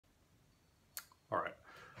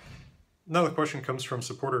Another question comes from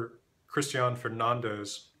supporter Christian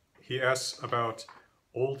Fernandez. He asks about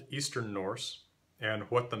Old Eastern Norse and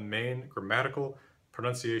what the main grammatical,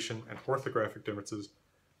 pronunciation, and orthographic differences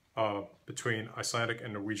between Icelandic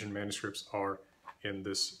and Norwegian manuscripts are in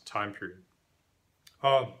this time period.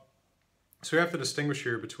 So we have to distinguish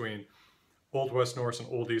here between Old West Norse and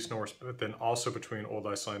Old East Norse, but then also between Old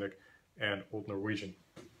Icelandic and Old Norwegian.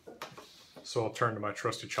 So I'll turn to my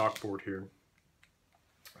trusty chalkboard here.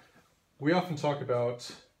 We often talk about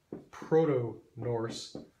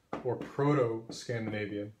Proto-Norse or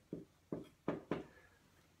Proto-Scandinavian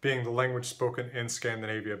being the language spoken in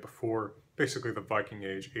Scandinavia before basically the Viking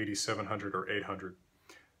Age, 8700 or 800.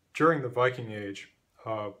 During the Viking Age,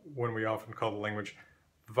 when we often call the language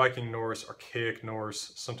Viking Norse, Archaic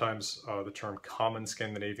Norse, sometimes the term Common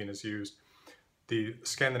Scandinavian is used, the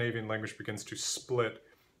Scandinavian language begins to split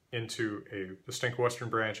into a distinct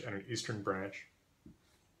Western branch and an Eastern branch.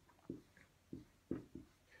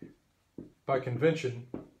 By convention,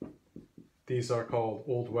 these are called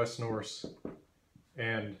Old West Norse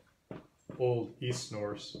and Old East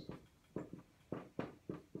Norse.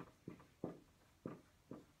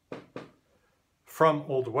 From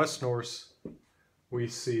Old West Norse, we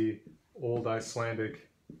see Old Icelandic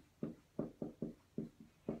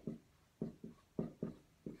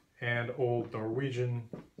and Old Norwegian.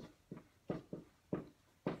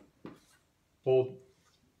 Old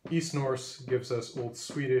East Norse gives us Old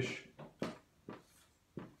Swedish,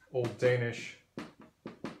 Old Danish,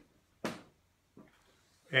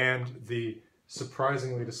 and the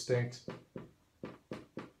surprisingly distinct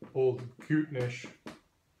Old Gutnish,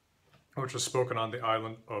 which was spoken on the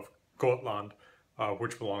island of Gotland,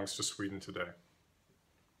 which belongs to Sweden today.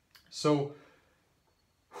 So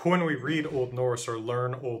when we read Old Norse or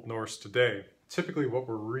learn Old Norse today, typically what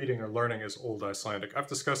we're reading or learning is Old Icelandic. I've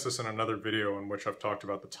discussed this in another video in which I've talked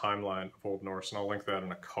about the timeline of Old Norse, and I'll link that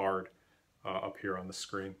in a card up here on the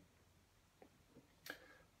screen.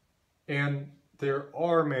 And there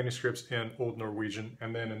are manuscripts in Old Norwegian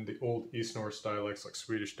and then in the Old East Norse dialects like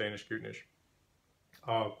Swedish, Danish, Gutnish.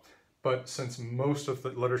 But since most of the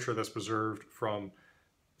literature that's preserved from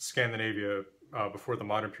Scandinavia before the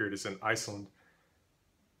modern period is in Iceland,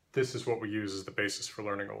 this is what we use as the basis for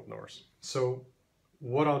learning Old Norse. So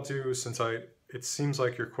what I'll do, since it seems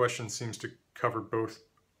like your question seems to cover both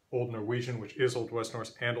Old Norwegian, which is Old West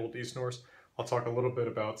Norse, and Old East Norse, I'll talk a little bit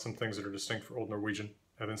about some things that are distinct for Old Norwegian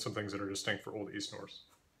and then some things that are distinct for Old East Norse.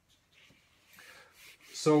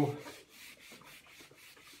 So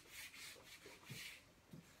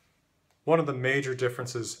one of the major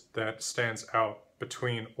differences that stands out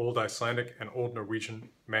between Old Icelandic and Old Norwegian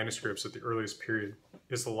manuscripts at the earliest period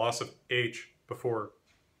is the loss of H before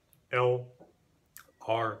L,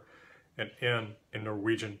 R, and N in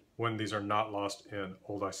Norwegian when these are not lost in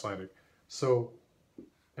Old Icelandic. So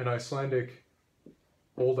in Icelandic,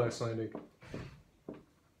 Old Icelandic,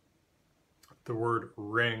 the word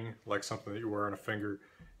ring, like something that you wear on a finger,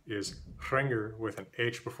 is hringr with an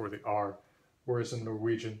H before the R, whereas in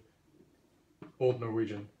Norwegian, Old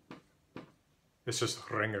Norwegian, it's just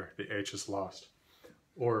hringr, the H is lost.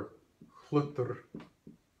 Or hlutur,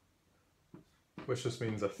 which just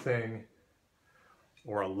means a thing,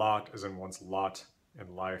 or a lot, as in one's lot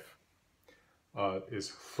in life,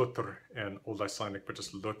 is hlutur in Old Icelandic, but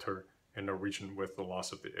just lutur in Norwegian with the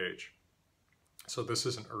loss of the H. So this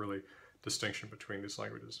is an early distinction between these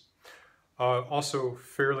languages. Also,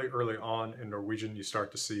 fairly early on in Norwegian, you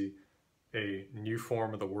start to see a new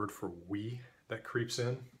form of the word for we that creeps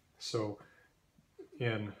in. So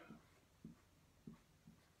in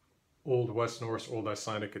Old West Norse, Old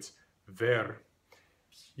Icelandic, it's ver.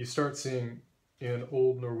 You start seeing in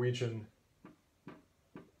Old Norwegian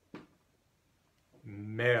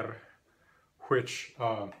mer, which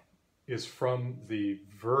is from the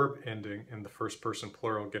verb ending in the first person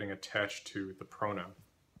plural getting attached to the pronoun.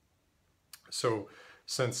 So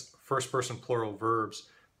since first person plural verbs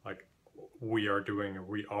like we are doing or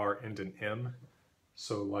we are end in M,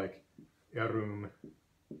 so like erum,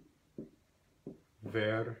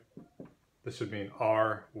 ver, this would mean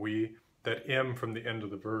are, we, that M from the end of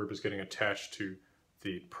the verb is getting attached to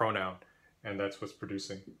the pronoun, and that's what's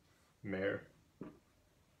producing mer.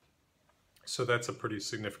 So that's a pretty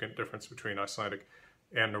significant difference between Icelandic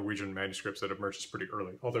and Norwegian manuscripts that emerges pretty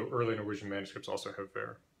early, although early Norwegian manuscripts also have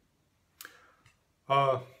ver.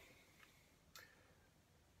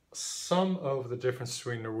 Some of the difference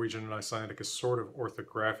between Norwegian and Icelandic is sort of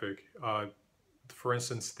orthographic. For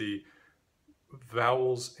instance, the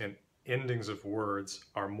vowels and endings of words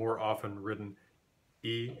are more often written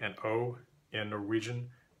E and O in Norwegian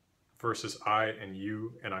versus I and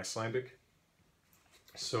U in Icelandic.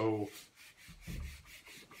 So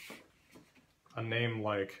A name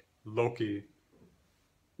like Loki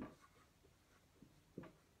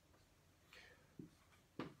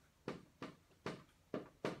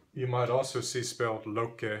you might also see spelled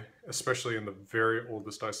Loke, especially in the very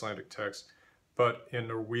oldest Icelandic text, but in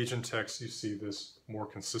Norwegian texts you see this more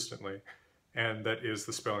consistently, and that is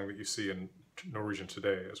the spelling that you see in Norwegian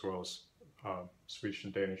today, as well as Swedish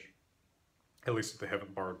and Danish, at least if they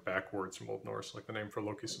haven't borrowed backwards from Old Norse, like the name for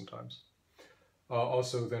Loki sometimes.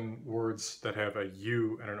 Also, then words that have a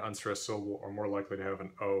U and an unstressed syllable are more likely to have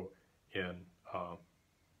an O in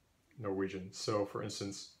Norwegian. So, for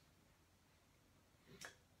instance,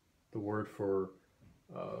 the word for,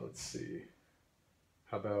 let's see,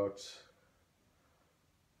 how about,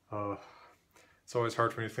 it's always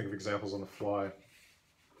hard for me to think of examples on the fly.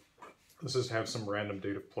 Let's just have some random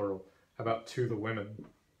dative plural. How about to the women?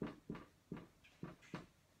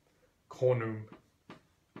 Konum.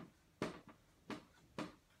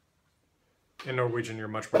 In Norwegian, you're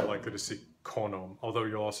much more likely to see konom, although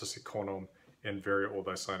you'll also see konom in very old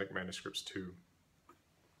Icelandic manuscripts too.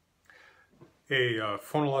 A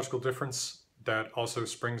phonological difference that also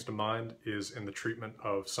springs to mind is in the treatment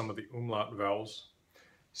of some of the umlaut vowels.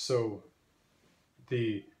 So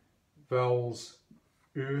the vowels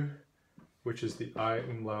U, which is the I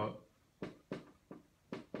umlaut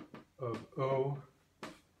of O,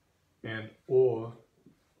 and O,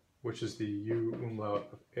 which is the U umlaut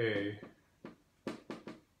of A,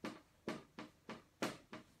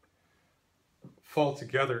 fall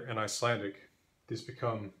together in Icelandic. These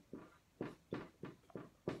become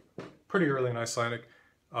pretty early in Icelandic,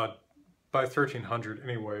 by 1300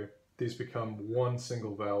 anyway, these become one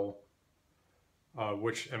single vowel,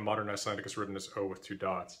 which in modern Icelandic is written as O with two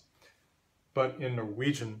dots. But in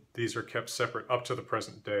Norwegian, these are kept separate up to the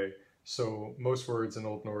present day. So most words in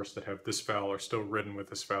Old Norse that have this vowel are still written with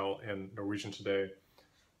this vowel in Norwegian today.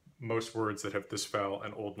 Most words that have this vowel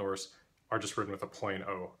in Old Norse are just written with a plain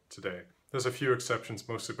O today. There's a few exceptions,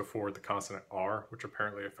 mostly before the consonant R, which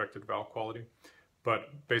apparently affected vowel quality.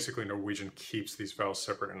 But basically Norwegian keeps these vowels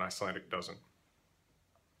separate and Icelandic doesn't.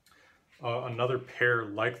 Another pair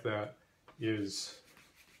like that is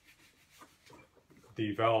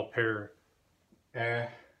the vowel pair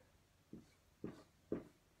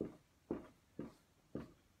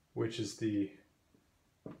which is the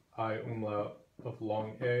I umlaut of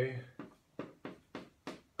long A,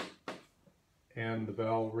 and the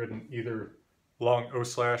vowel written either long O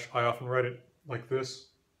slash. I often write it like this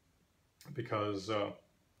because,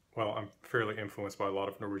 well, I'm fairly influenced by a lot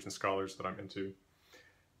of Norwegian scholars that I'm into.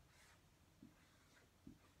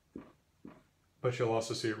 But you'll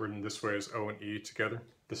also see it written this way as O and E together.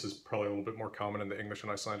 This is probably a little bit more common in the English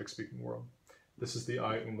and Icelandic speaking world. This is the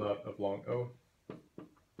I umlaut of long O.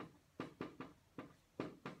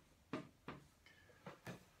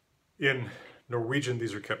 In Norwegian,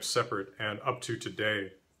 these are kept separate, and up to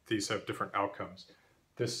today, these have different outcomes.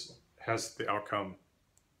 This has the outcome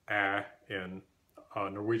A in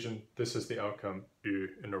Norwegian. This is the outcome U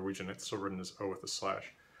in Norwegian. It's still written as O with a slash.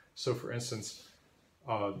 So for instance,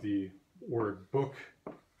 the word book,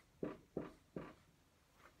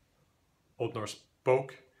 Old Norse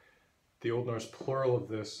bok, the Old Norse plural of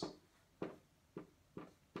this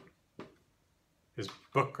is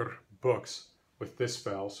bøker, books, with this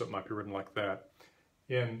vowel, so it might be written like that.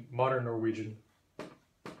 In modern Norwegian,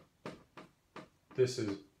 this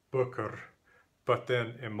is bøker, but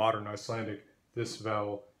then in modern Icelandic, this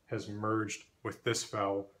vowel has merged with this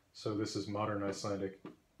vowel, so this is modern Icelandic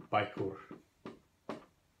bækur.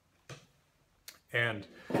 And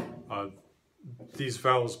these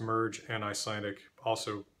vowels merge in Icelandic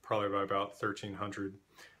also probably by about 1300,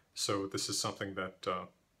 so this is something that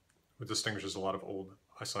distinguishes a lot of old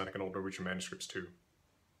Icelandic and Old Norwegian manuscripts too.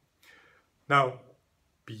 Now,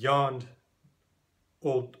 beyond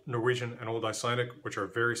Old Norwegian and Old Icelandic, which are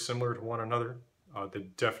very similar to one another, they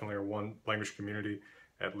definitely are one language community,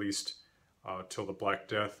 at least till the Black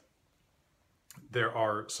Death. There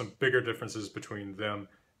are some bigger differences between them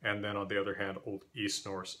and then, on the other hand, Old East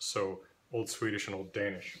Norse, so Old Swedish and Old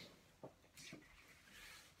Danish.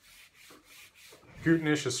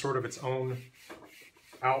 Gutnish is sort of its own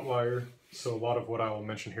outlier, so a lot of what I will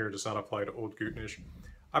mention here does not apply to Old Gutnish.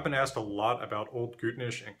 I've been asked a lot about Old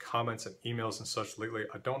Gutnish in comments and emails and such lately.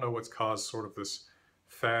 I don't know what's caused sort of this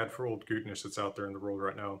fad for Old Gutnish that's out there in the world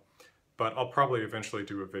right now, but I'll probably eventually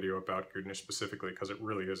do a video about Gutnish specifically because it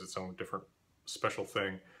really is its own different special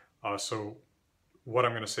thing. So what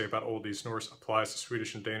I'm going to say about Old East Norse applies to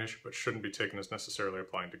Swedish and Danish, but shouldn't be taken as necessarily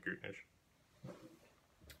applying to Gutnish.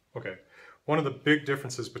 Okay, one of the big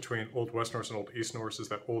differences between Old West Norse and Old East Norse is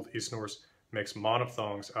that Old East Norse makes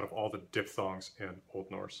monophthongs out of all the diphthongs in Old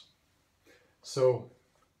Norse. So,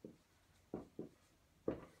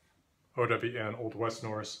 OWN, Old West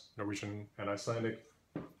Norse, Norwegian and Icelandic,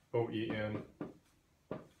 OEN,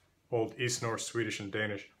 Old East Norse, Swedish and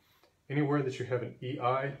Danish. Anywhere that you have an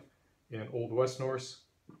EI in Old West Norse,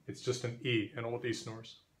 it's just an E in Old East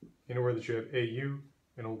Norse. Anywhere that you have AU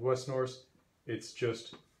in Old West Norse, it's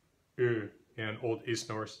just Ö in Old East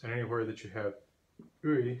Norse. And anywhere that you have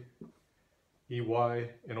Ui, EY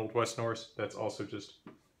in Old West Norse, that's also just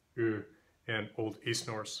Ö in Old East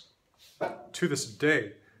Norse. To this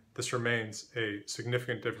day, this remains a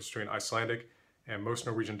significant difference between Icelandic and most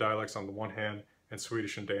Norwegian dialects on the one hand, and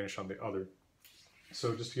Swedish and Danish on the other.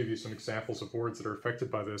 So just to give you some examples of words that are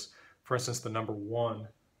affected by this, for instance, the number 1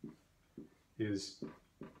 is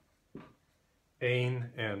ein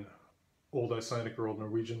in Old Icelandic or Old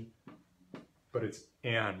Norwegian, but it's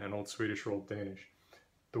an in Old Swedish or Old Danish.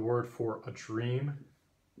 The word for a dream,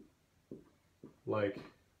 like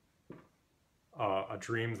a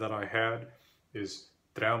dream that I had, is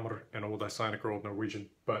draumur in Old Icelandic or Old Norwegian,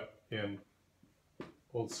 but in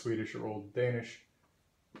Old Swedish or Old Danish,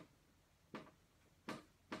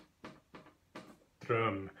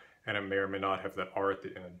 dröm, and it may or may not have that R at the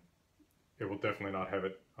end. It will definitely not have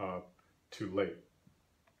it too late.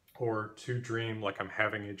 Or to dream, like I'm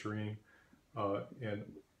having a dream. In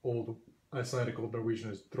Old Icelandic, Old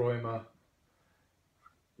Norwegian is drøma.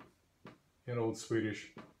 In Old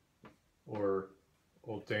Swedish or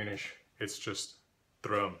Old Danish, it's just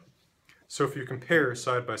dröm. So if you compare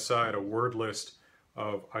side by side a word list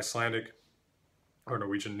of Icelandic or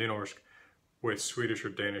Norwegian nynorsk with Swedish or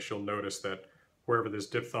Danish, you'll notice that wherever there's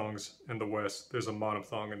diphthongs in the west, there's a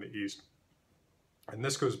monophthong in the east. And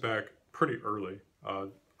this goes back pretty early.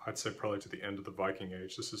 I'd say probably to the end of the Viking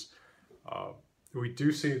Age. This is, we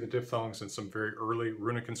do see the diphthongs in some very early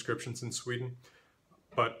runic inscriptions in Sweden,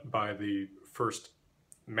 but by the first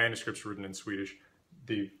manuscripts written in Swedish,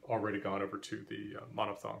 they've already gone over to the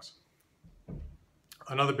monophthongs.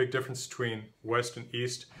 Another big difference between west and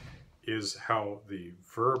east is how the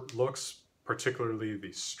verb looks, particularly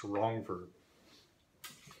the strong verb.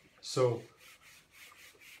 So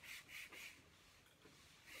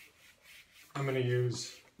I'm going to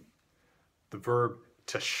use the verb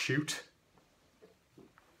to shoot.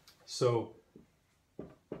 So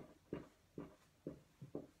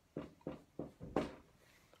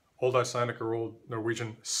Old Icelandic or Old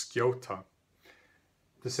Norwegian skjóta.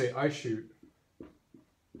 To say I shoot,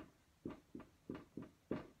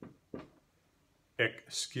 ek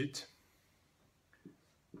skýt.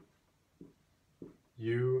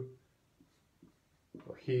 You,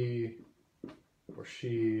 or he, or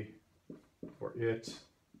she, or it.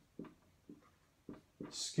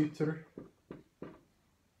 Skýtur.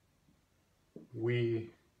 We.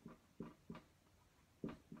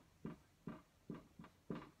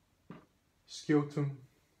 Skjótum.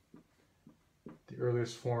 The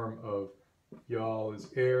earliest form of y'all is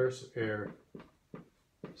air, so air.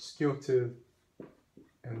 Skjótið,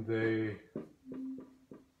 and they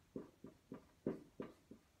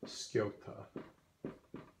skjóta.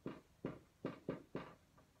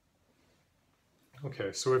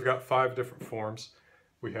 Okay, so we've got 5 different forms.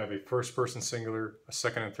 We have a first person singular, a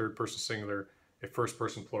second and third person singular, a first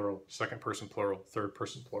person plural, second person plural, third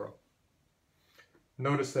person plural.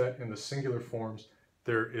 Notice that in the singular forms,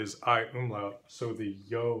 there is I umlaut, so the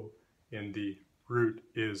yo in the root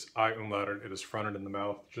is I umlauted. It is fronted in the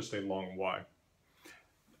mouth, just a long Y.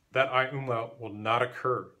 That I umlaut will not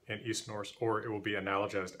occur in East Norse, or it will be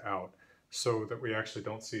analogized out, so that we actually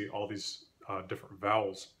don't see all these different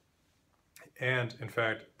vowels. And in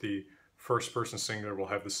fact, the first person singular will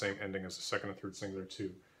have the same ending as the second and third singular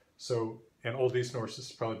too. So in Old East Norse, this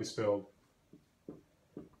would probably be spelled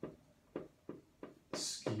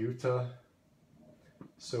skjuta.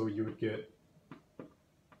 So you would get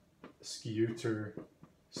skjuter,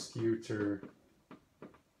 skjuter,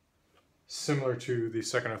 similar to the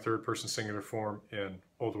second or third person singular form in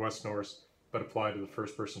Old West Norse, but applied to the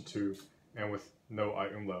first person too, and with no I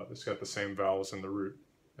umlaut. It's got the same vowels in the root.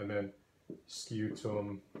 And then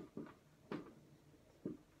skjutum,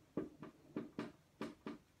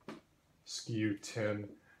 skjutin.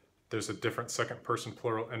 There's a different second person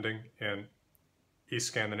plural ending in East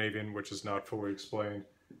Scandinavian, which is not fully explained,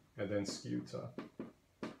 and then skjuta.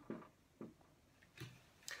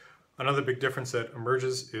 Another big difference that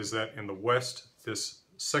emerges is that in the West, this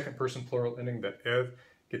second person plural ending, that ev,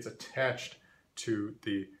 gets attached to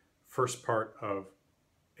the first part of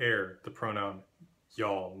er, the pronoun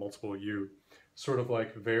y'all, multiple you. Sort of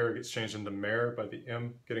like ver gets changed into mer by the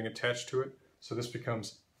m getting attached to it. So this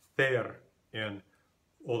becomes ther in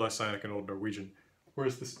Old Icelandic and Old Norwegian.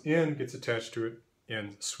 Whereas this N gets attached to it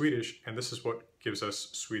in Swedish, and this is what gives us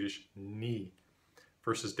Swedish ni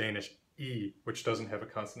versus Danish e, which doesn't have a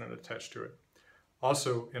consonant attached to it.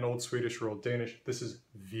 Also, in Old Swedish or Old Danish, this is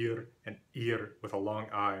vir and ir with a long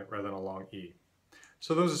I rather than a long e.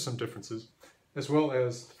 So those are some differences, as well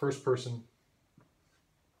as the first person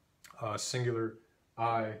singular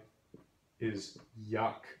I is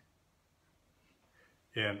jak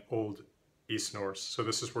in Old East Norse. So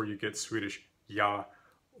this is where you get Swedish ja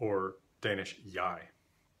or Danish jeg.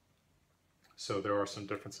 So there are some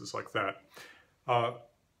differences like that.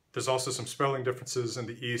 There's also some spelling differences in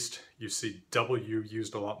the East. You see W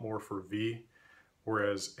used a lot more for V,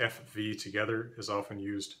 whereas FV together is often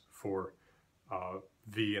used for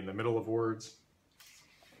V in the middle of words.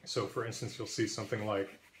 So for instance, you'll see something like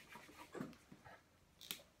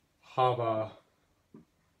hava,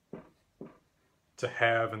 to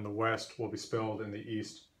have in the West, will be spelled in the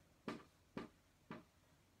East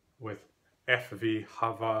with FV,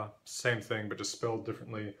 hava, same thing, but just spelled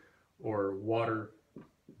differently. Or water,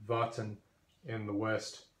 vatten, in the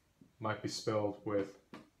West might be spelled with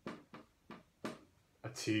a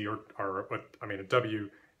T or a W,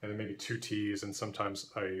 and then maybe two T's and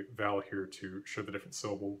sometimes a vowel here to show the different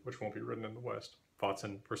syllable, which won't be written in the West.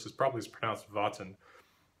 Vatten versus probably is pronounced vatten,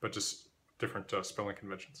 but just different spelling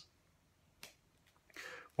conventions.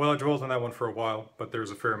 Well, I dwelled on that one for a while, but there's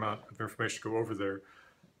a fair amount of information to go over there.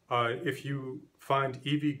 If you find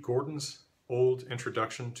Evie Gordon's Old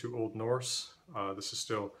Introduction to Old Norse, this is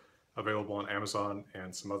still available on Amazon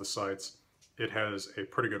and some other sites. It has a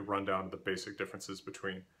pretty good rundown of the basic differences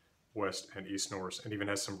between West and East Norse, and even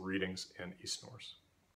has some readings in East Norse.